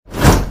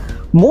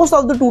Most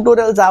of the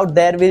tutorials out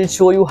there will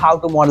show you how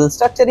to model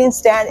structure in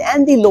STAAD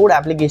and the load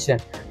application.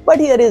 But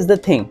here is the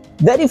thing,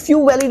 very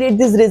few validate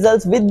these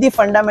results with the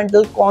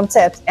fundamental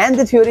concepts and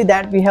the theory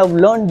that we have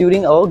learned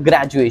during our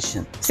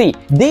graduation. See,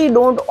 they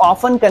don't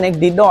often connect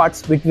the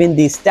dots between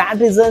the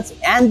STAAD results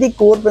and the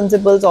core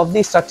principles of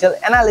the structural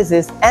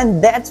analysis,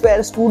 and that's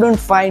where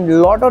students find a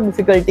lot of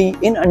difficulty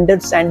in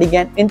understanding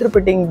and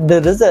interpreting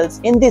the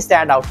results in the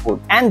STAAD output.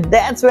 And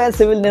that's where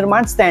Civil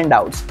Nirman stands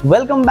out.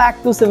 Welcome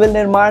back to Civil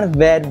Nirman,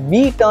 where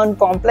we turn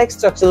complex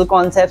structural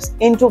concepts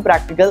into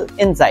practical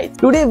insights.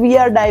 Today we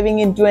are diving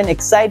into an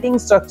exciting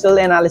structural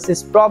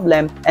analysis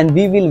problem, and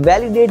we will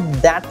validate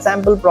that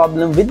sample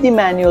problem with the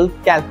manual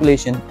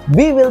calculation.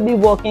 We will be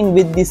working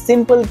with the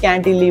simple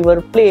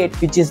cantilever plate,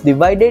 which is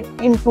divided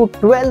into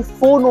 12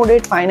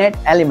 4-noded finite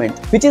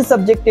elements, which is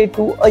subjected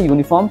to a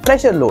uniform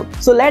pressure load.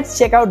 So let's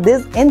check out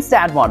this in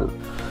STAAD model.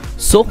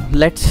 So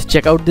let's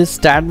check out this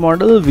STAAD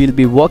model. We'll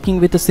be working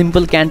with a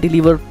simple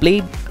cantilever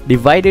plate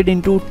divided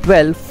into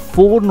 12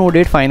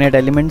 4-noded finite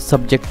elements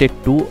subjected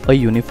to a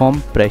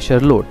uniform pressure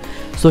load.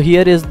 So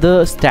here is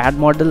the STAAD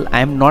model. I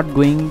am not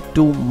going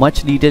to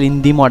much detail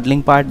in the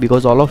modeling part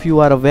because all of you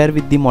are aware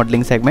with the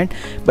modeling segment,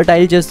 but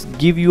I'll just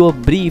give you a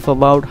brief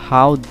about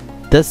how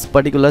this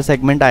particular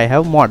segment I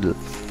have modeled.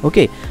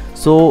 Okay,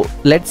 so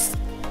let's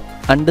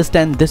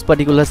understand this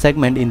particular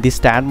segment in the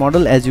STAAD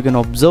model. As you can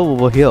observe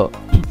over here,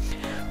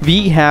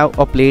 we have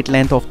a plate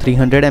length of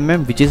 300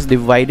 mm, which is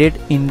divided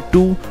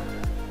into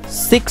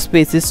 6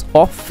 spaces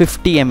of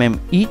 50 mm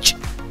each,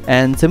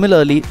 and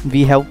similarly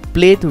we have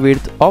plate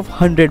width of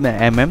 100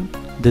 mm.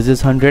 This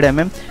is 100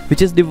 mm,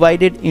 which is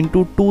divided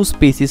into 2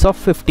 spaces of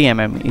 50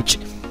 mm each.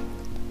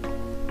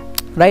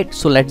 Right,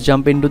 so let's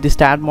jump into the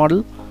STAAD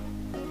model.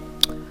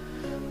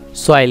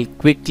 So I'll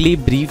quickly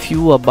brief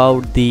you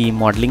about the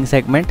modeling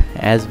segment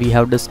as we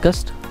have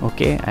discussed.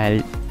 Okay,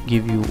 I'll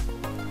give you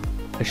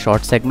a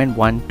short segment: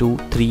 1 2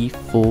 3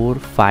 4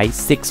 5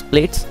 6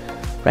 plates,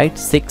 right?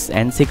 6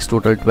 and 6,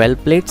 total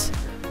 12 plates.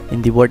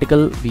 In the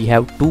vertical we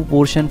have 2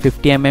 portion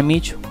 50 mm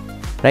each,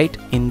 right?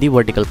 In the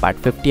vertical part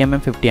 50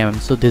 mm 50 mm.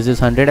 So this is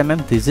 100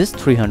 mm, this is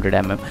 300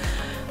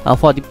 mm.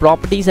 For the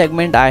property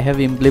segment, I have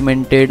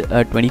implemented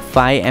a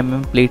 25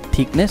 mm plate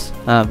thickness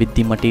with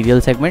the material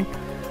segment,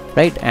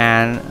 right?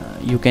 And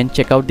you can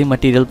check out the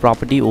material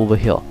property over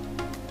here,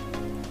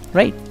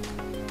 right?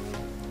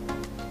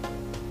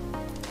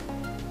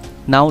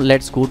 Now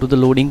let's go to the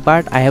loading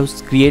part. I have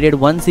created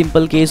one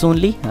simple case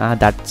only,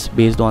 that's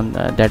based on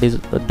that is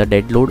the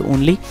dead load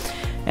only,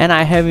 and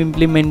I have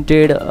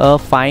implemented a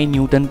 5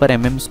 Newton per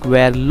mm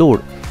square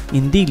load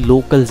in the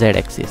local Z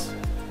axis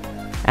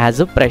as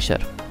a pressure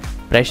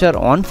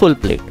on full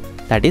plate,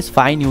 that is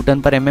 5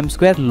 Newton per mm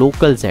square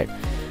local Z.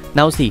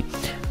 Now see,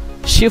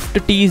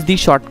 Shift T is the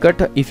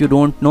shortcut, if you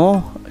don't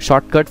know,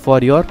 shortcut for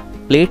your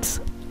plates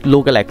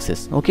local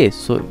axis. Okay,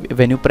 so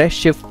when you press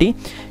Shift T,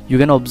 you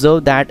can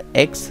observe that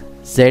X,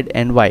 Z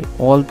and Y,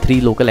 all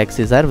 3 local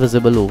axes are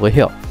visible over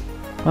here.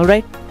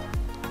 Alright,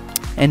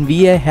 and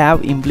we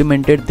have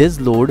implemented this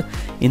load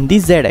in the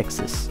Z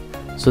axis.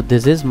 So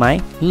this is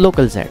my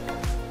local Z,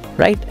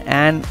 right?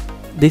 And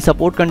the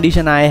support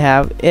condition I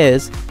have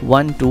is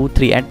 1 2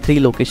 3. At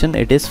 3 location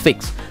it is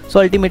fixed.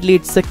 So ultimately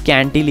it's a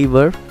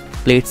cantilever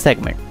plate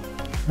segment,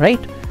 right?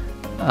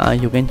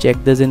 You can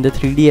check this in the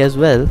 3D as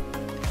well,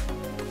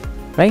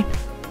 right?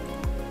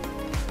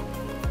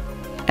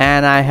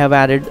 And I have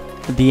added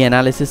the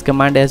analysis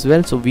command as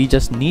well, so we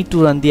just need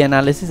to run the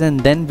analysis and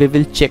then we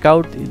will check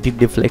out the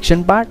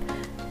deflection part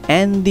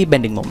and the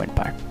bending moment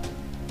part,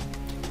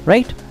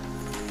 right?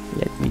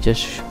 Let me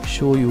just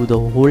show you the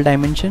whole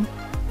dimension.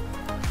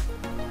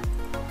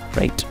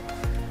 Right,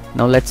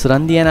 now let's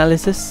run the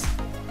analysis.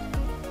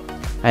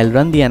 I'll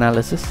run the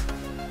analysis.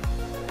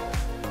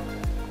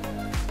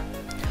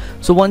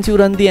 So once you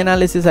run the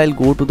analysis, I'll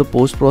go to the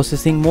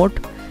post-processing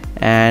mode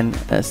and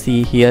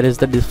see, here is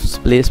the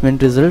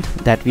displacement result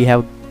that we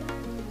have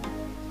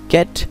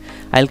get.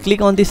 I'll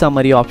click on the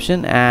summary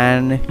option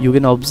and you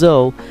can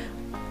observe.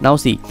 Now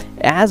see,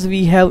 as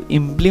we have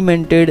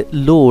implemented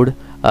load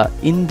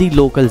in the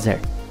local Z,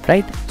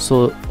 right?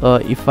 So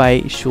if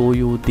I show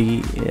you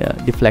the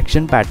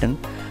deflection pattern,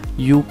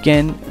 you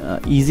can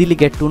easily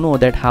get to know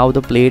that how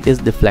the plate is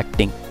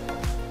deflecting,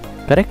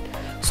 correct?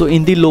 So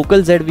in the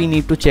local Z we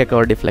need to check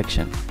our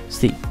deflection,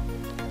 see,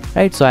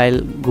 right? So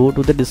I'll go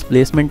to the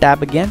displacement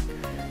tab again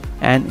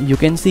and you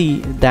can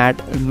see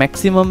that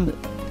maximum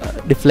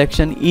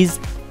deflection is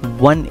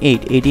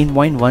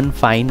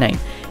 18.159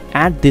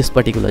 at this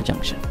particular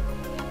junction.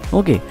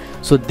 Okay,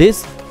 so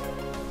this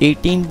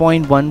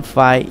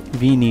 18.15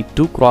 we need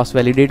to cross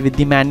validate with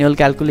the manual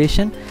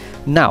calculation.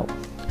 Now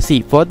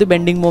see, for the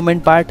bending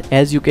moment part,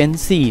 as you can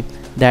see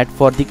that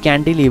for the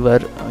cantilever,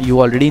 you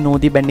already know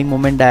the bending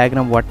moment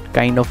diagram, what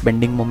kind of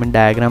bending moment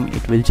diagram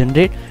it will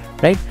generate,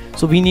 right?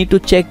 So we need to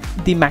check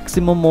the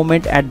maximum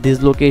moment at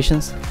these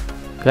locations,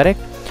 correct?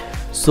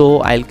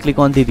 So I'll click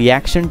on the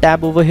reaction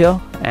tab over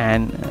here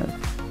and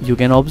you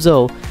can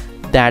observe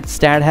that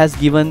STAAD has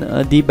given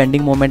the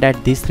bending moment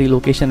at these 3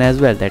 locations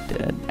as well, that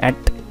at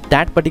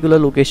that particular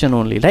location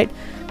only, right?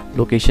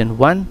 location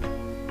 1,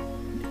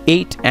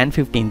 8 and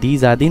 15.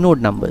 These are the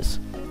node numbers,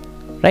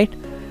 right?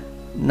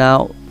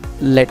 Now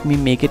let me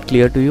make it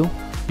clear to you.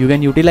 You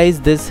can utilize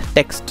this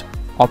text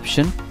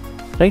option,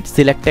 right?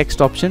 Select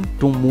text option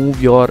to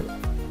move your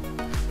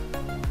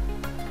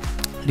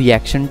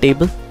reaction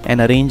table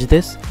and arrange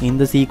this in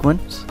the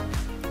sequence,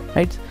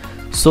 right?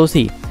 So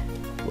see,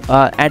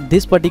 at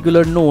this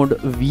particular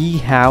node we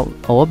have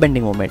our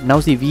bending moment. Now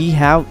see, we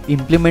have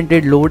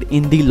implemented load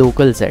in the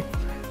local set,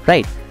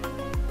 right?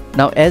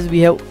 Now as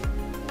we have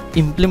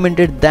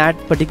implemented that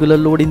particular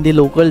load in the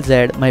local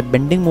Z, my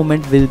bending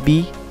moment will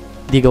be,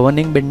 the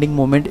governing bending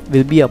moment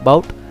will be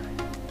about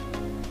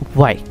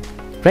Y,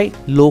 right?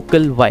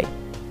 Local Y,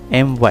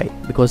 My,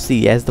 because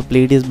see, as the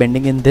plate is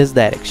bending in this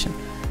direction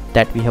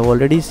that we have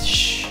already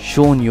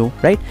shown you,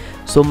 right?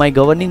 So my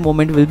governing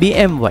moment will be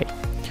My.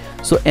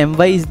 So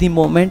My is the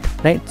moment,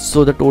 right?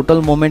 So the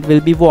total moment will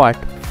be what?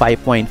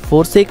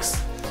 5.46,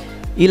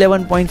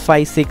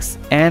 11.56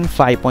 and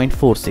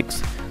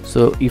 5.46.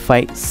 So if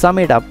I sum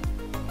it up,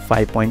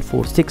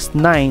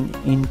 5.469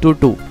 into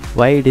 2,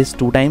 why it is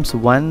 2 times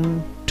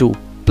 1, 2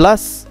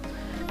 plus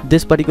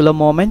this particular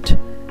moment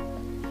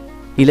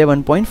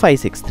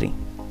 11.563.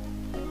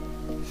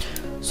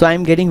 So I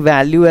am getting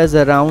value as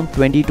around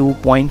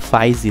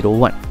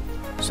 22.501.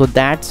 So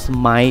that's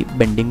my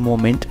bending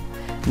moment.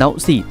 Now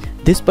see,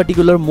 this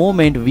particular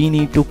moment we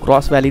need to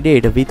cross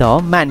validate with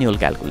our manual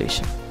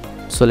calculation.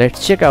 So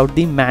let's check out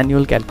the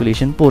manual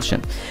calculation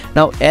portion.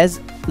 Now as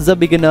a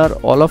beginner,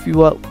 all of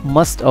you are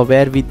must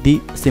aware with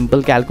the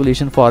simple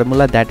calculation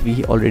formula that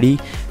we already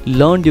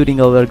learned during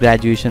our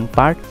graduation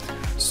part.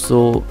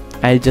 So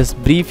I'll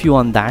just brief you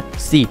on that.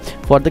 See,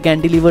 for the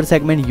cantilever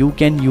segment you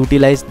can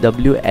utilize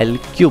WL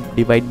cube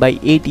divided by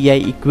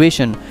ATI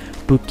equation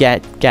to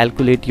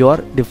calculate your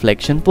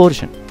deflection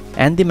portion,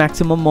 and the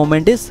maximum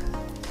moment is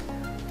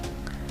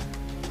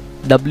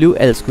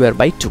WL square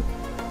by 2,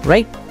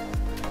 right?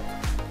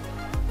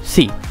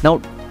 See, now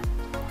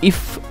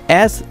if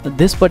as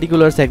this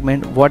particular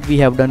segment, what we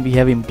have done, we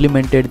have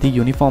implemented the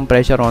uniform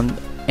pressure on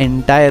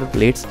entire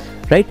plates,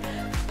 right?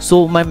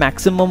 So my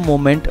maximum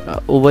moment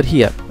over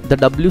here, the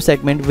W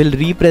segment will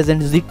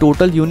represent the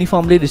total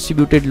uniformly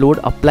distributed load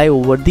apply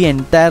over the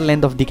entire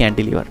length of the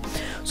cantilever.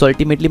 So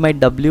ultimately my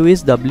W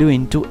is W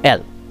into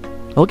L.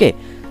 Okay,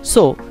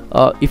 so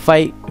if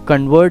I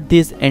convert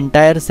this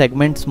entire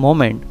segment's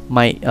moment,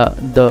 my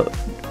the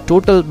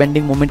total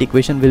bending moment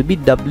equation will be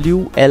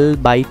WL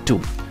by 2.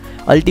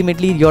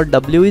 Ultimately your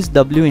W is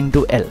W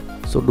into L,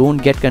 so don't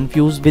get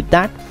confused with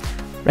that,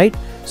 right?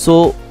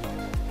 So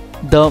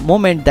the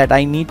moment that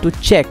I need to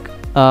check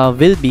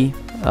will be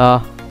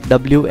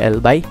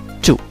WL by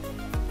 2,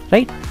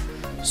 right?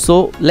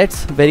 So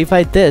let's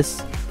verify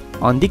this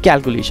on the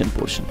calculation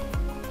portion,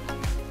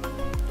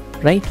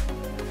 right?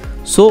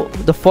 So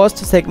the first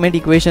segment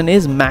equation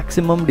is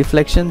maximum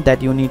deflection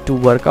that you need to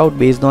work out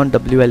based on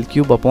WL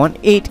cube upon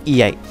 8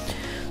 EI.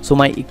 So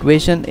my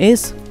equation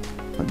is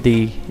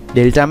the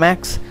delta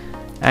max,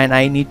 and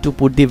I need to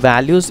put the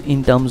values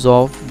in terms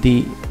of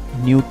the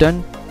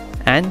Newton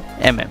and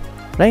mm,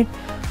 right?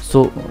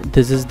 So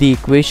this is the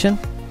equation,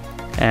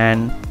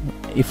 and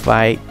if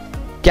I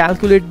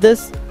calculate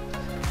this,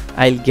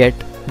 I'll get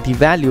the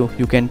value.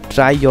 You can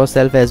try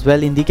yourself as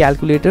well in the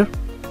calculator.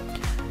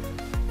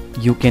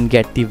 You can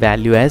get the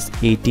value as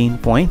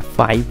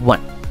 18.51,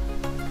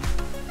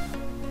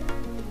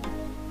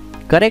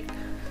 correct?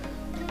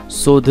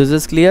 So this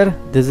is clear.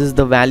 This is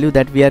the value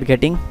that we are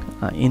getting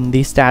in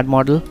the stat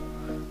model.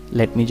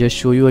 Let me just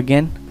show you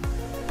again.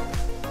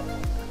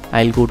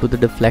 I'll go to the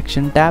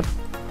deflection tab,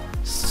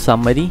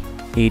 summary,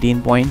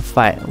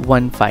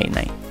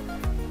 18.159.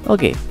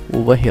 okay,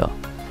 over here.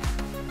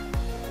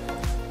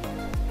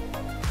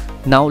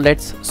 Now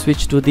let's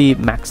switch to the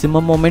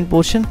maximum moment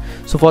portion.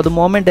 So for the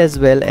moment as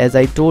well, as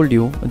I told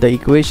you, the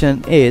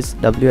equation is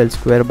WL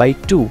square by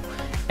 2,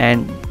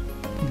 and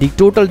the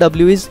total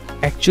W is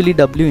actually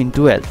W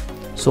into L.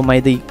 So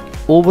the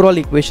overall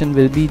equation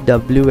will be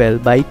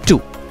WL by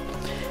 2,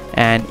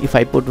 and if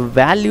I put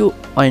value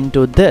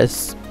into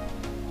this,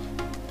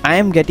 I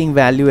am getting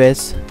value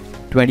as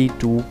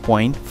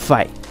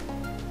 22.5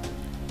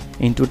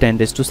 into 10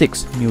 raised to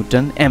 6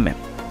 Newton mm.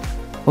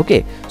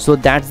 Okay, so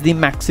that's the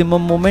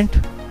maximum moment,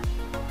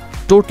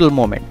 total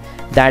moment,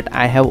 that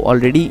I have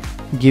already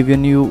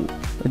given you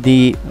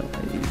the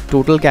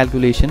total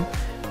calculation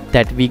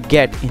that we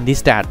get in the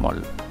stat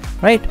model,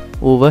 right,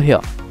 over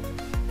here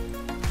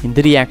in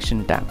the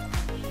reaction tab.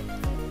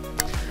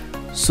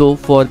 So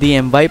for the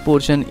My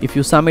portion, if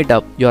you sum it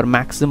up, your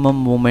maximum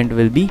moment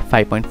will be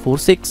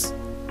 5.46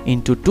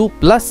 into 2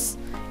 plus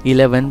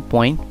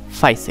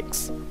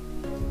 11.56.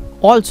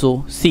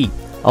 Also see,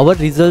 our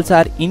results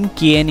are in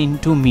kN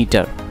into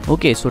meter.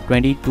 Okay, so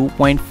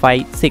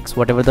 22.56,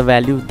 whatever the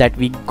value that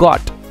we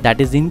got,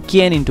 that is in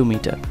kN into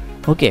meter.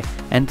 Okay,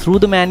 and through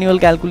the manual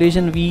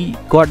calculation we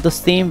got the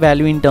same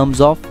value in terms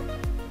of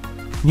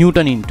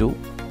Newton into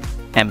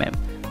mm.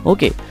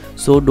 Okay,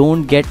 so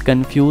don't get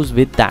confused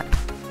with that.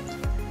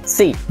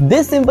 See,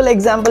 this simple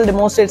example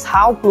demonstrates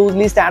how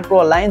closely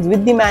StatPro aligns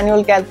with the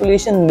manual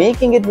calculation,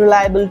 making it a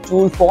reliable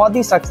tool for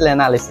the structural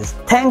analysis.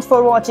 Thanks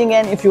for watching,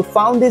 and if you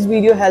found this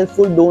video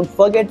helpful, don't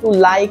forget to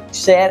like,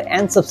 share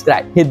and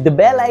subscribe. Hit the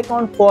bell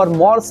icon for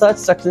more such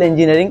structural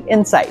engineering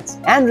insights.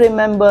 And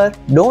remember,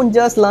 don't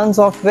just learn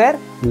software,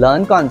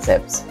 learn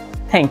concepts.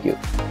 Thank you.